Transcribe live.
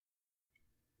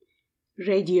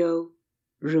Radio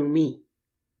Rumi.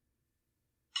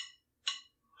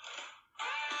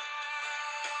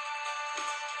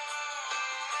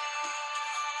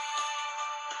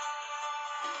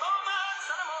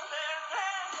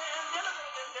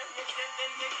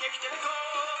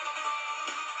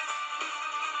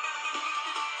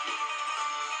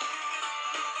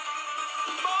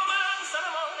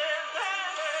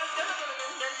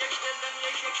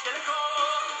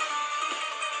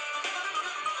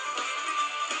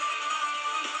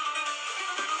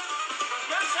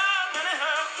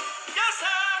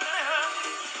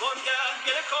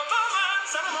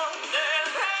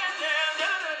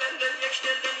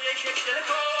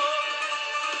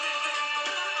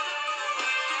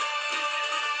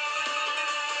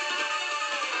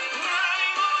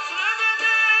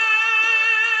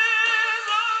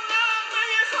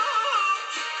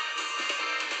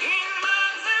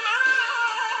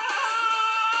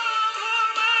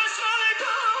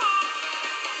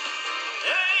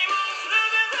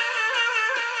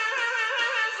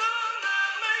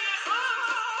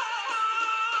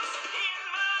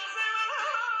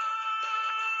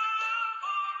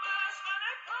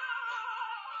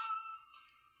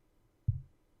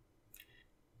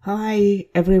 Hi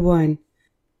everyone,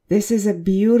 this is a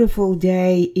beautiful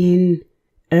day in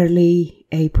early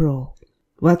April.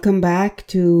 Welcome back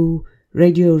to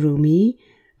Radio Rumi,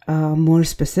 more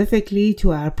specifically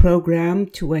to our program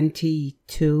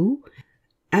 22.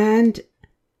 And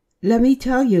let me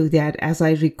tell you that as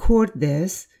I record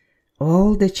this,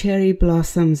 all the cherry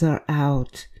blossoms are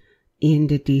out in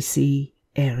the DC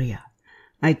area.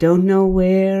 I don't know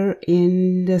where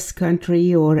in this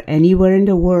country or anywhere in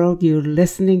the world you're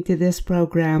listening to this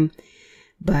program,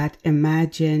 but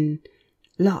imagine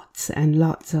lots and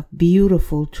lots of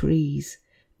beautiful trees,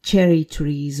 cherry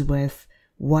trees with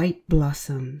white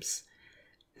blossoms,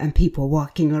 and people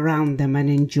walking around them and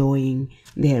enjoying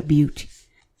their beauty.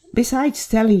 Besides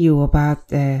telling you about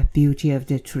the beauty of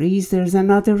the trees, there's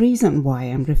another reason why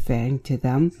I'm referring to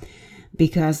them.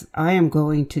 Because I am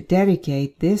going to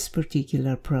dedicate this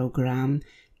particular program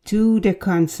to the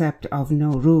concept of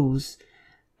Nowruz,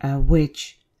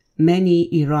 which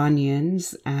many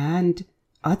Iranians and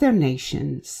other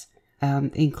nations,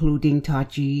 including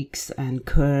Tajiks and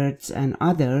Kurds and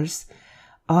others,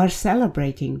 are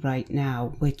celebrating right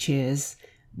now, which is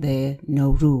the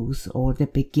Nowruz, or the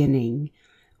beginning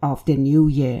of the new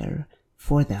year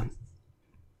for them.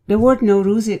 The word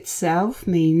Nowruz itself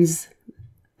means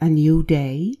a new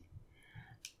day,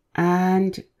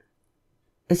 and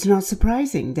it's not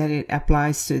surprising that it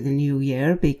applies to the new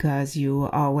year because you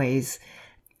always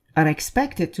are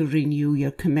expected to renew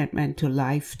your commitment to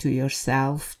life, to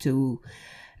yourself, to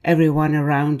everyone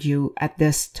around you at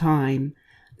this time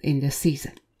in the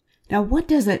season. Now, what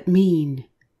does it mean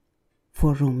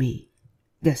for Rumi?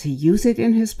 Does he use it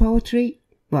in his poetry?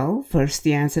 Well, first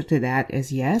the answer to that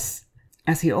is yes,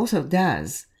 as he also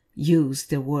does use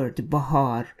the word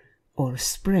Bahar or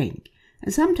spring,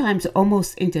 and sometimes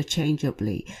almost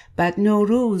interchangeably. But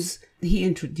Nowruz he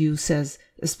introduces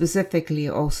specifically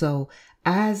also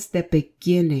as the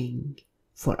beginning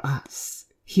for us,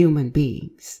 human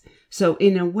beings. So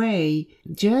in a way,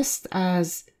 just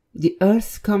as the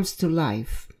earth comes to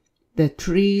life, the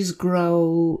trees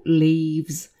grow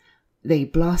leaves, they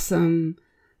blossom,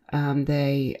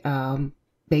 they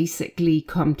basically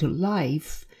come to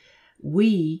life,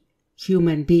 we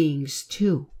human beings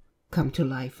too come to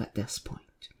life at this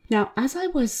point. Now, as I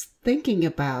was thinking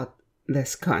about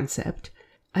this concept,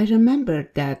 I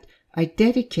remembered that I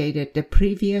dedicated the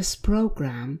previous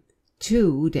program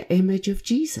to the image of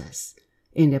Jesus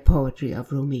in the poetry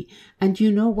of Rumi. And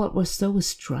you know what was so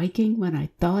striking when I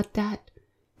thought that?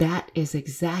 That is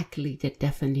exactly the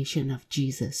definition of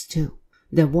Jesus too.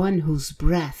 The one whose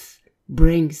breath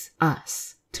brings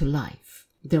us to life.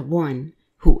 The one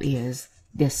who is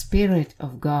the Spirit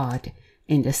of God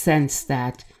in the sense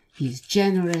that he's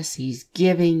generous, he's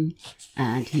giving,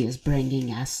 and he is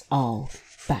bringing us all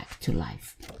back to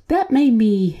life. That made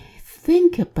me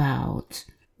think about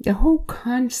the whole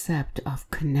concept of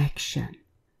connection.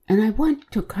 And I want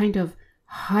to kind of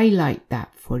highlight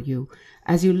that for you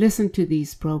as you listen to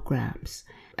these programs.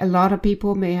 A lot of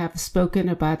people may have spoken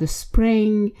about the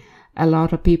spring. A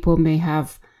lot of people may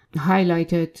have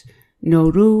highlighted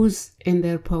Nowruz in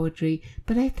their poetry.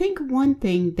 But I think one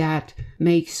thing that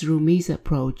makes Rumi's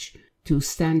approach to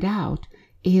stand out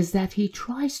is that he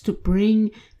tries to bring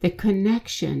the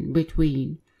connection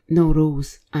between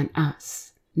Nowruz and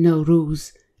us,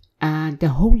 Nowruz and the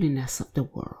holiness of the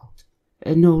world,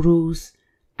 Nowruz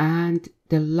and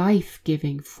the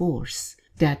life-giving force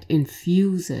that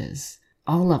infuses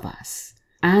all of us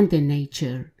and the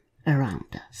nature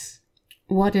around us.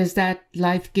 What is that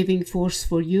life-giving force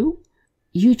for you?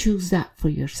 You choose that for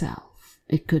yourself.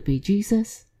 It could be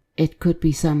Jesus. It could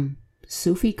be some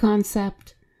Sufi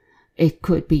concept. It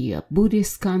could be a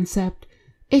Buddhist concept.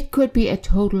 It could be a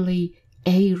totally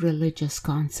a-religious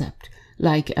concept,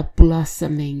 like a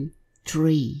blossoming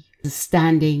tree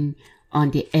standing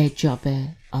on the edge of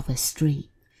a stream.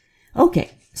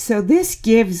 Okay, so this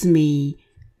gives me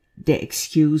the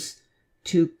excuse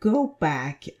to go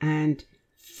back and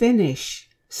finish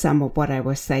some of what I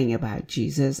was saying about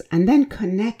Jesus and then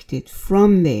connect it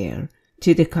from there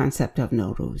to the concept of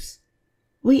Nowruz.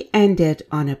 We ended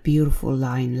on a beautiful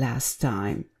line last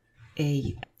time,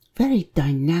 a very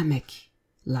dynamic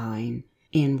line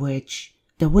in which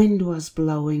the wind was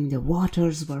blowing, the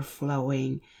waters were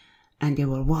flowing, and they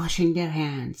were washing their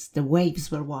hands. The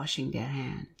waves were washing their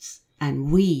hands.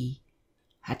 And we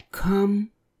had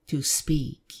come to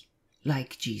speak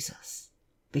like Jesus.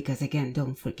 Because again,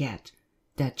 don't forget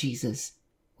that Jesus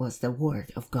was the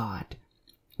Word of God.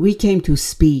 We came to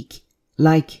speak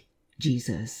like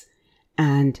Jesus,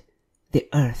 and the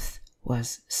earth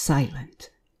was silent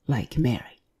like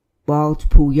Mary. Bald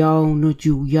puyan و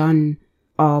جویان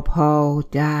آبها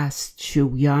دست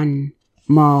شویان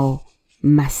ما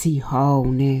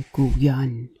مسیحان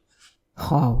گویان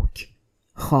خاک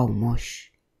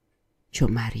خاموش چو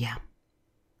مریم.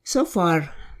 So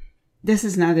far, this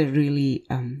is not a really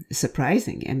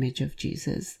surprising image of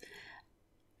Jesus.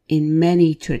 In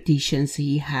many traditions,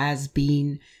 he has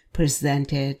been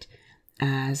presented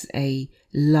as a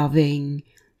loving,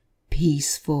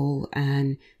 peaceful,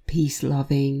 and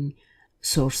peace-loving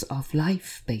source of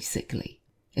life, basically.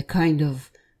 A kind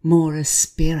of more a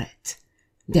spirit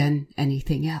than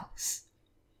anything else.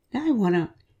 Now I want to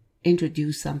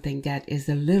introduce something that is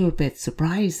a little bit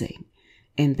surprising,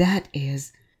 and that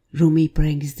is Rumi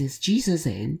brings this Jesus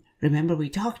in. Remember, we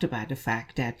talked about the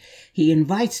fact that he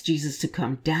invites Jesus to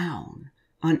come down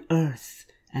on earth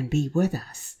and be with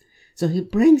us. So he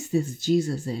brings this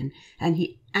Jesus in and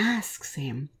he asks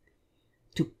him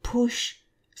to push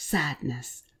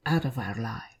sadness out of our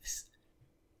lives.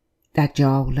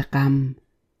 دجال غم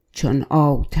چون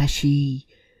آتشی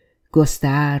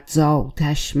گسترد ز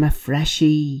آتش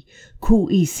مفرشی کو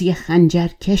عیسی خنجر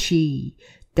کشی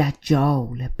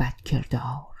دجال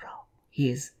بدکردار. He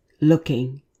is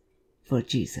looking for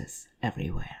Jesus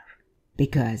everywhere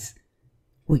because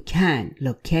we can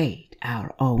locate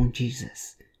our own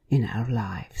Jesus in our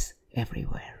lives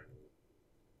everywhere.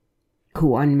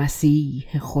 کو آن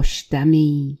مسیح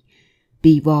خوشدمی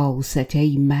بی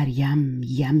واسطه مریم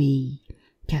یمی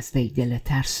کز وی دل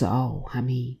ترسا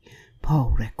همی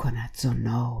پاره کند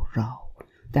زنار را.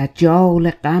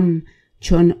 دجال غم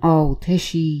چون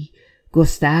آتشی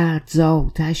گسترد ز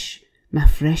آتش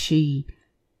مفرشی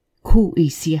کو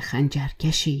عیسی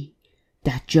خنجرکشی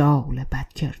دجال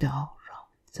بدکردار را.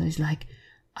 So it's like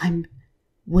I'm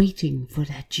waiting for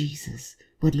that Jesus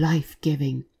with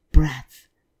life-giving breath,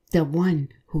 the one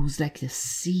who's like the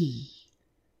sea,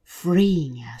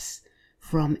 freeing us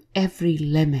from every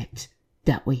limit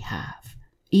that we have,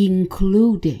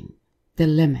 including the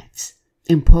limits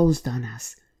imposed on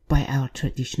us by our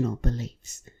traditional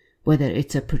beliefs, whether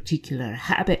it's a particular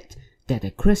habit that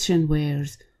a Christian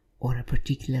wears or a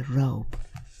particular robe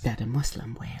that a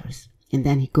Muslim wears. And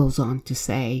then he goes on to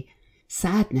say,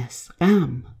 sadness,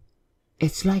 gham,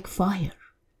 it's like fire.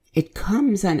 It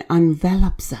comes and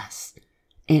envelops us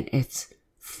in its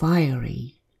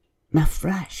fiery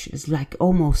mafresh. It's like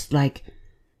almost like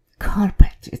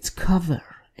carpet, its cover,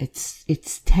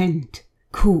 its tent.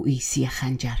 Ku isi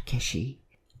khanjar keshi.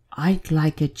 I'd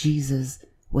like a Jesus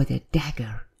with a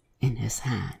dagger in his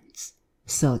hands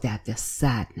so that the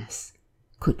sadness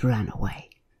could run away.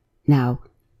 Now,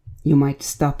 you might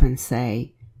stop and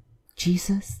say,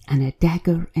 Jesus and a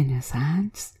dagger in his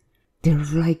hands? They're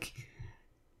like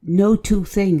no two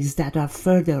things that are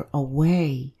further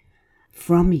away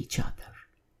from each other.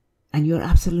 And you're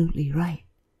absolutely right.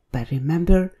 But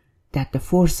remember that the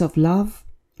force of love,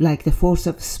 like the force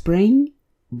of spring,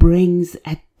 brings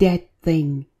a dead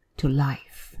thing to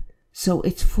life. So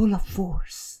it's full of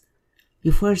force.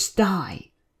 You first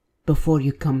die before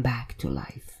you come back to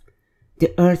life.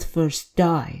 The earth first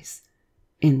dies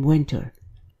in winter,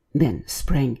 then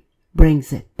spring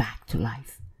brings it back to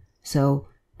life. So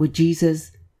with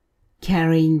Jesus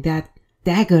carrying that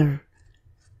dagger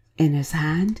in his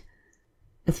hand,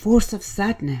 the force of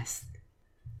sadness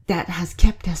that has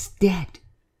kept us dead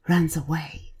runs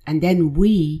away. And then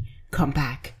we come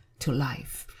back to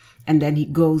life. And then he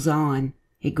goes on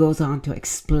to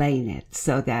explain it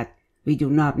so that we do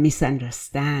not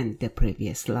misunderstand the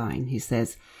previous line. He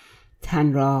says,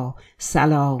 تن را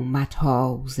سلامت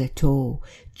ها ز تو،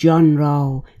 جان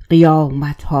را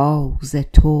قیامت ها ز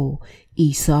تو،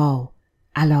 عیسی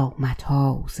علامت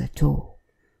ها ز تو،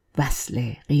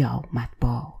 وصل قیامت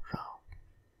بار را.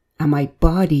 And my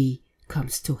body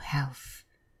comes to health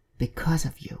because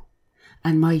of you.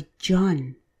 And my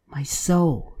John, my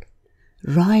soul,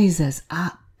 rises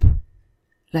up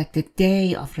like the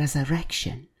day of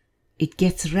resurrection. It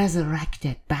gets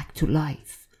resurrected back to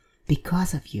life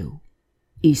because of you.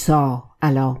 Isa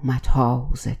alamat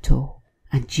ha ze to.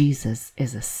 And Jesus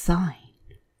is a sign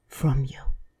from you.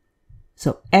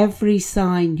 So every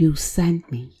sign you send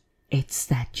me, it's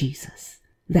that Jesus.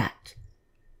 That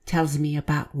tells me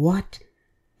about what?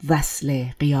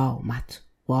 Vasle qiyamat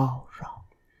wara.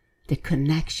 The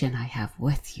connection I have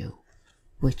with you,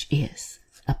 which is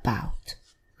about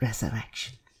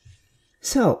resurrection.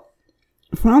 So,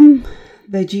 from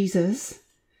the Jesus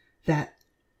that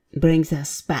brings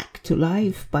us back to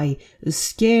life by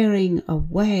scaring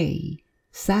away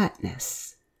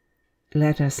sadness,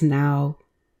 let us now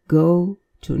go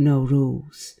to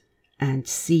Nowruz and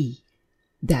see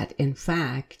that in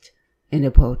fact, in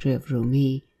the poetry of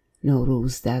Rumi,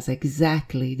 Nowruz does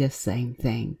exactly the same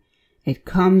thing. It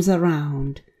comes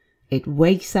around, it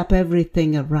wakes up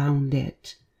everything around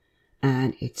it,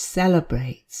 and it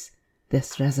celebrates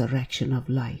this resurrection of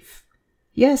life.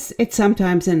 Yes, it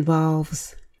sometimes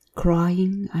involves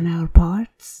crying on our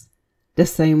parts, the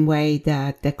same way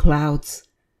that the clouds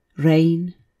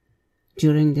rain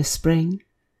during the spring,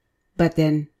 but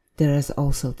then there is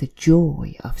also the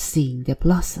joy of seeing the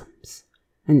blossoms,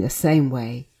 in the same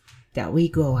way that we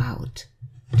go out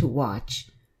to watch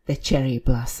the cherry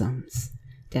blossoms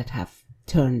that have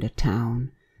turned the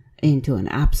town into an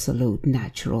absolute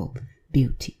natural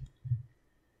beauty.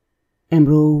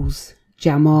 امروز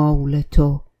جمال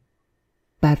تو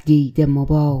بر دیده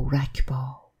مبارک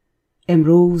باد.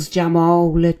 امروز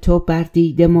جمال تو بر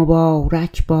دیده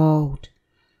مبارک باد.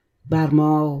 بر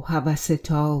ما هوس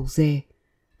تازه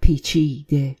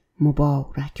پیچیده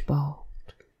مبارک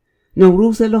باد.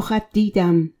 نوروز لخت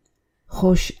دیدم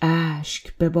خوش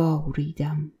اشک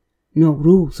بباریدم.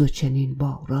 نوروز و چنین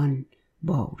باران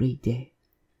باریده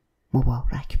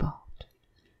مبارک باد.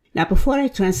 Now before I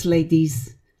translate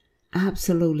these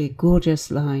absolutely gorgeous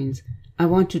lines, I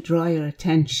want to draw your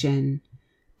attention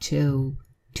to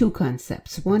two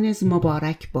concepts. One is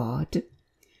Mubarak Bad,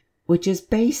 which is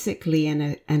basically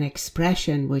an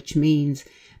expression which means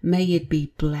may it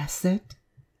be blessed,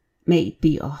 may it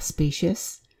be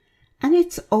auspicious. And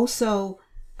it's also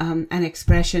an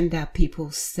expression that people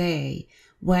say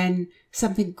when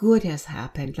something good has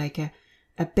happened, like a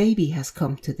baby has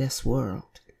come to this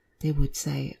world. They would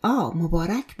say, oh,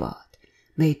 Mubarak Bad,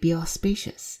 may it be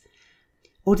auspicious.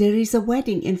 Or there is a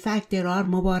wedding. In fact, there are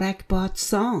Mubarak Bad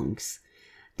songs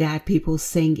that people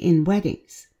sing in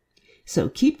weddings. So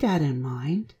keep that in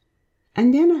mind.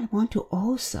 And then I want to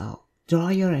also draw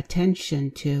your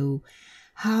attention to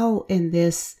how in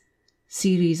this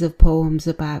series of poems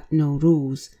about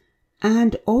Nowruz,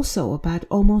 and also about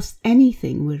almost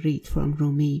anything we read from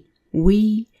Rumi,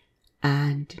 we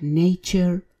and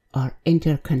nature are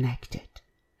interconnected.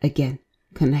 Again,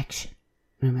 connection.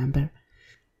 Remember?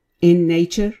 In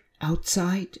nature,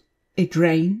 outside, it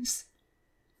rains.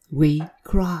 We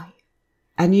cry.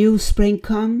 A new spring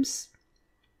comes.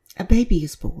 A baby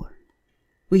is born.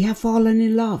 We have fallen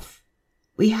in love.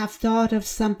 We have thought of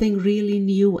something really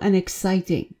new and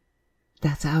exciting.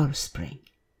 That's our spring.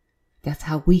 That's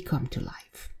how we come to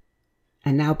life.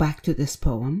 And now back to this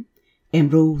poem.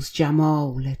 امروز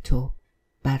جمال تو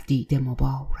بر دیده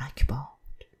مبارک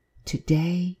باد.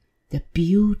 Today, the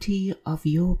beauty of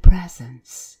your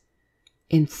presence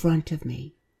in front of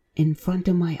me, in front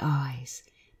of my eyes,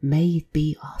 may it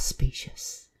be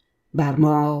auspicious. بر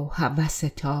ما هوس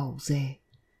تازه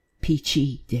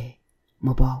پیچیده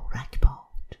مبارک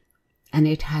باد. And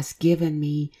it has given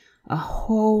me a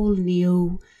whole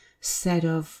new set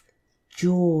of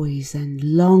joys and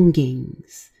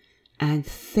longings and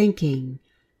thinking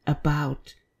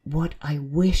about what I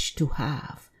wish to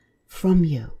have from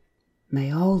you.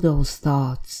 May all those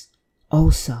thoughts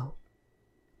also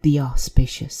be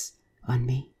auspicious on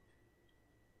me.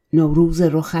 نوروز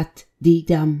رخت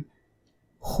دیدم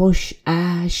خوش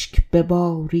اشک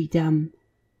بباریدم.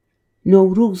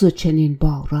 نوروز و چنین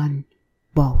باران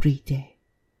باریده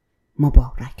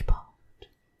مبارک باد.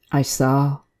 I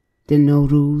saw the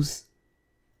Nowruz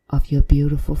of your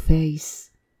beautiful face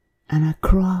and I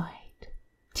cried.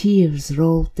 Tears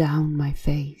rolled down my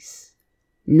face.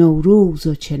 نوروز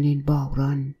و چنین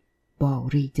باران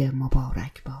باریده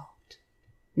مبارک باد.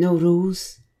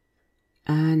 Nowruz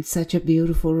and such a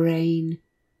beautiful rain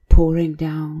pouring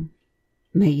down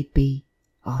may it be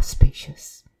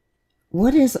auspicious.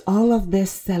 What is all of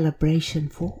this celebration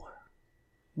for?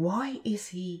 Why is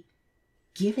he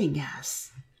giving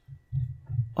us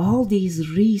all these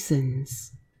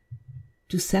reasons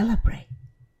to celebrate?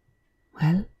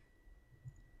 Well,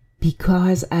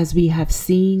 because as we have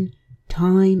seen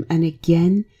time and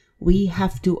again, we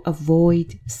have to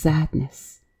avoid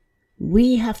sadness.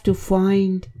 We have to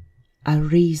find a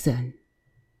reason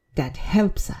that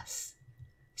helps us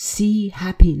see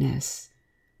happiness,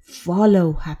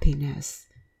 follow happiness,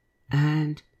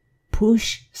 and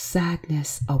push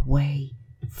sadness away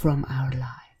from our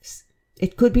lives.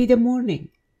 It could be the morning.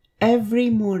 Every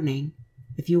morning,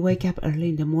 if you wake up early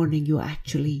in the morning, you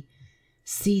actually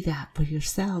see that for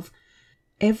yourself.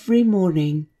 Every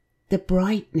morning, the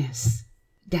brightness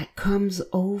that comes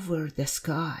over the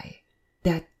sky,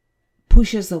 that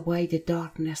pushes away the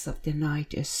darkness of the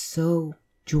night, is so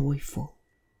joyful.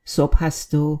 صبح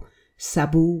است و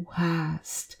صبوح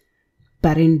است،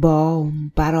 بر این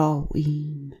بام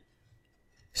برآییم.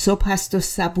 صبح است و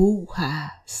صبوح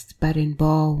است، بر این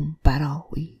بام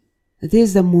برآییم. It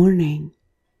is the morning.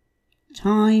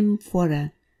 Time for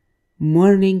a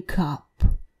morning cup.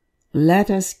 Let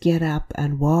us get up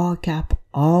and walk up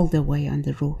all the way on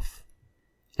the roof.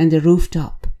 And the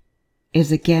rooftop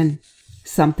is again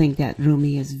something that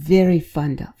Rumi is very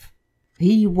fond of.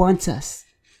 He wants us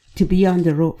to be on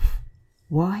the roof.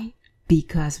 Why?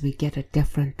 Because we get a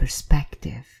different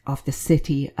perspective of the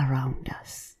city around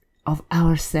us, of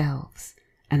ourselves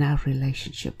and our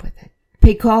relationship with it.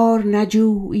 پیکار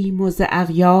نجوییم و ز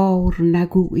اغیار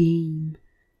نگوییم،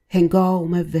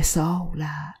 هنگام وصال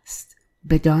است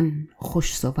بدان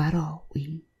خوش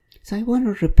سواراییم. So I want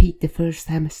to repeat the first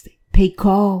hemisphere.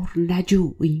 پیکار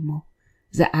نجوییم و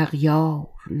ز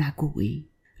اغیار نگوییم.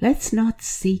 Let's not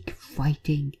seek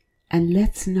fighting, and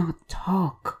let's not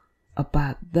talk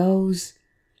about those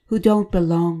who don't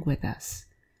belong with us,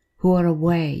 who are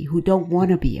away, who don't want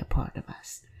to be a part of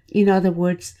us. In other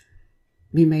words,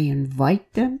 we may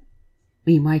invite them,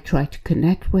 we might try to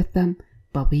connect with them,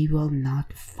 but we will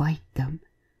not fight them.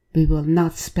 We will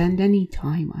not spend any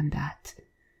time on that.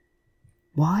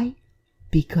 Why?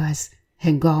 Because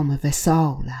هنگام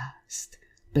وصال است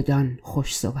بدان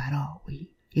خوش سواراییم.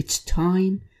 It's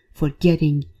time for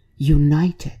getting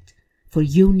united, for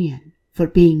union, for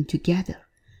being together.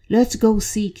 Let's go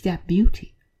seek that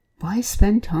beauty. Why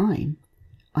spend time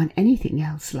on anything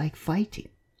else like fighting?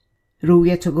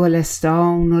 روی تو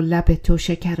گلستان و لب تو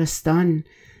شکرستان،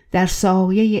 در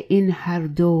سایه این هر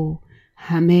دو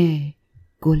همه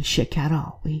گل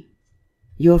شکراییم.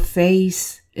 Your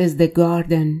face is the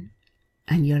garden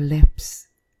and your lips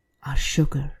are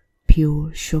sugar,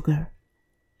 pure sugar.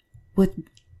 With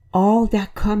all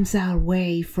that comes our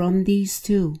way from these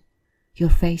two, your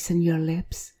face and your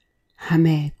lips,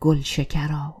 همه گل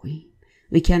شکراییم.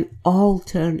 We can all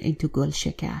turn into گل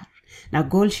شکر. Now,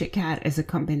 gul shakar is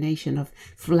a combination of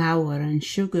flour and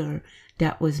sugar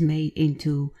that was made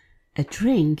into a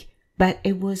drink, but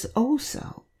it was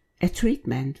also a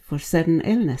treatment for certain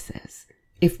illnesses.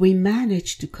 If we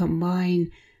manage to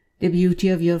combine the beauty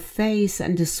of your face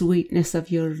and the sweetness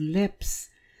of your lips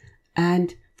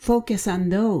and focus on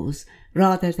those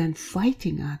rather than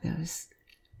fighting others,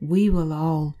 we will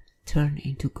all turn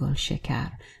into gul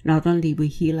shakar. Not only we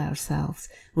heal ourselves,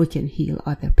 we can heal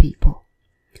other people.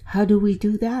 How do we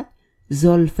do that?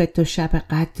 زلف تو شب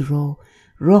قدر و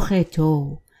رخ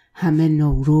تو همه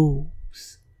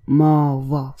نوروز، ما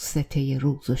واسطه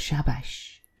روز و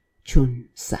شبش چون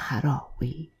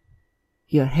سحراییم.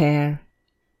 Your hair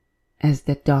as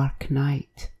the dark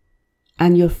night,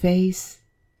 and your face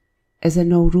as a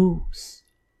Nowruz,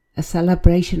 a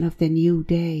celebration of the new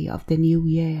day, of the new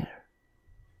year.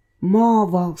 ما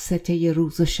واسطه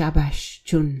روز و شبش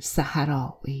چون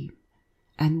سحراییم.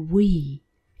 And we,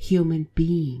 human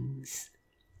beings,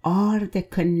 are the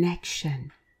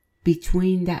connection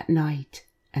between that night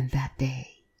and that day.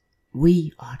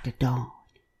 We are the dawn,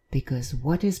 because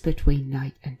what is between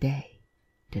night and day?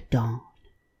 The dawn.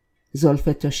 زلف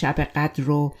تو شب قدر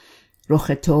و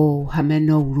رخ تو همه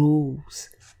نوروز،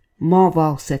 ما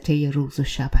واسطه روز و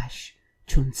شبش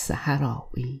چون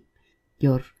سحراییم.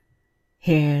 Your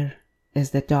hair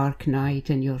is the dark night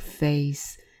and your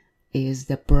face is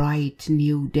the bright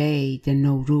new day, the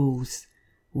Nowruz.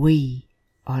 We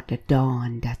are the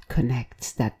dawn that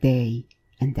connects that day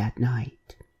and that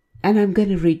night. And I'm going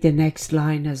to read the next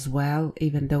line as well,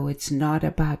 even though it's not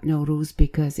about Nowruz,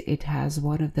 because it has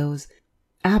one of those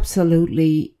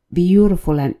absolutely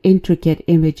beautiful and intricate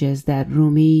images that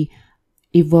Rumi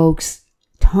evokes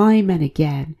time and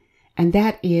again. And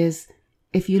that is,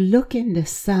 if you look in the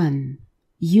sun,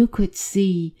 you could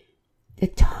see the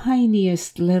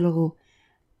tiniest little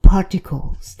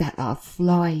particles that are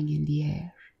flying in the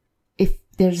air. If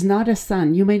there's not a sun,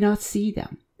 you may not see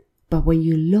them. But when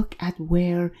you look at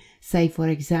where, say, for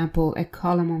example, a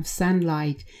column of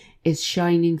sunlight is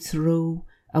shining through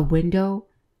a window,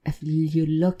 if you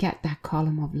look at that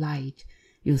column of light,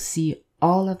 you'll see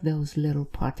all of those little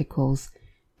particles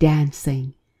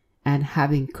dancing and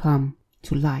having come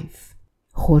to life.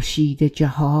 خورشید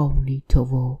جهانی تو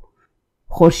و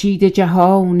خورشید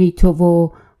جهانی تو و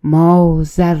ما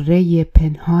ذره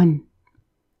پنهان.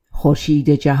 خورشید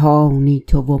جهانی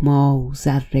تو و ما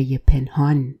ذره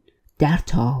پنهان. در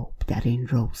تاب در این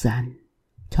روزن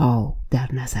تا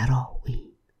در نظر آیی.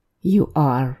 You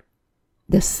are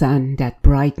the sun that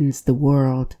brightens the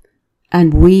world,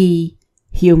 and we,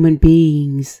 human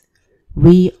beings,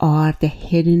 we are the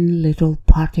hidden little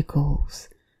particles,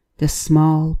 the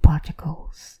small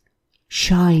particles.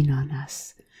 Shine on us,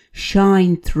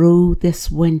 shine through this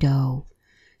window,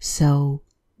 so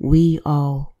we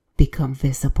all become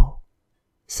visible,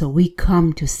 so we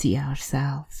come to see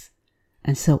ourselves,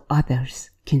 and so others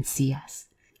can see us.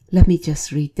 Let me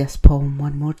just read this poem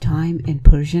one more time in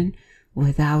Persian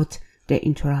without the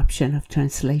interruption of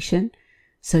translation,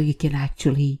 so you can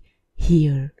actually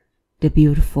hear the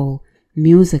beautiful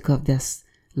music of this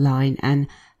line, and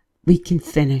we can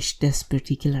finish this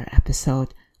particular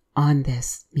episode on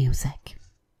this music.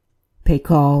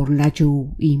 پیکار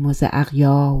نجوییم و ز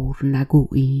اغیار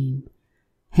نگوییم،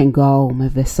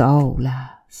 هنگام وصال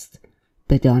است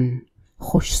بدان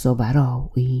خوش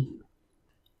صوراییم.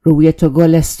 روی تو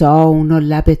گلستان و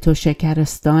لب تو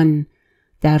شکرستان،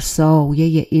 در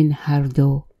سایه این هر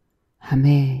دو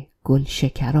همه گل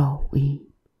شکراییم.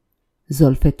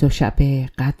 زلف تو شب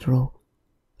قدر و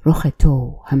رخ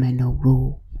تو همه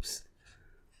نوروز،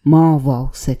 ما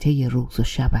واسطه روز و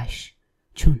شبش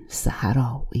چون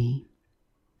سحراییم.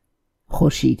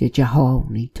 خورشید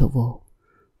جهانی تو و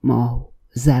ما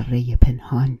ذره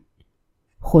پنهان.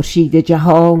 خورشید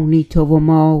جهانی تو و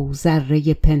ما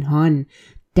ذره پنهان.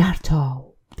 در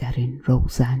تاب در این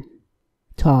روزن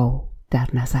تا در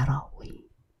نظر آیی.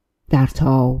 در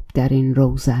تاب در این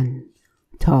روزن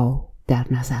تا در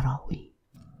نظر آیی.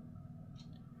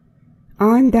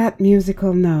 On that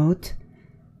musical note,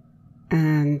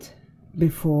 and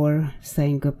before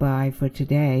saying goodbye for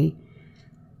today,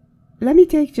 let me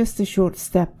take just a short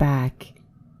step back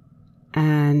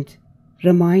and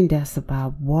remind us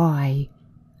about why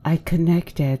I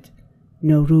connected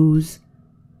Nowruz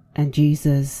and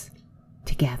Jesus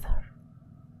together.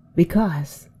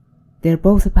 Because they're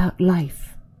both about life,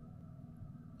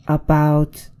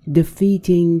 about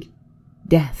defeating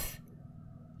death,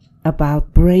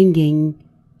 about bringing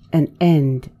an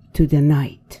end to the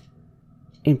night.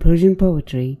 In Persian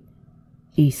poetry,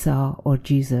 Isa or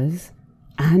Jesus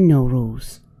and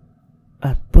Nowruz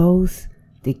are both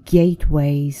the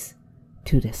gateways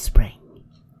to the spring.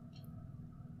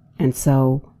 And so,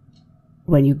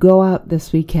 when you go out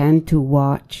this weekend to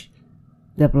watch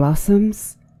the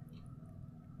blossoms,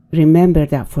 remember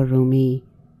that for Rumi,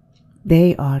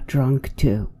 they are drunk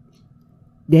too.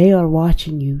 They are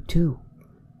watching you too.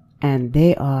 And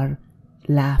they are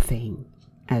laughing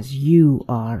as you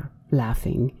are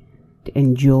laughing,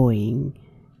 enjoying,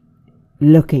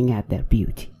 looking at their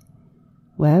beauty.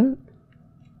 Well,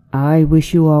 I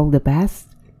wish you all the best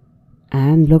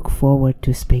and look forward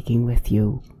to speaking with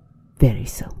you very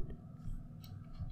soon.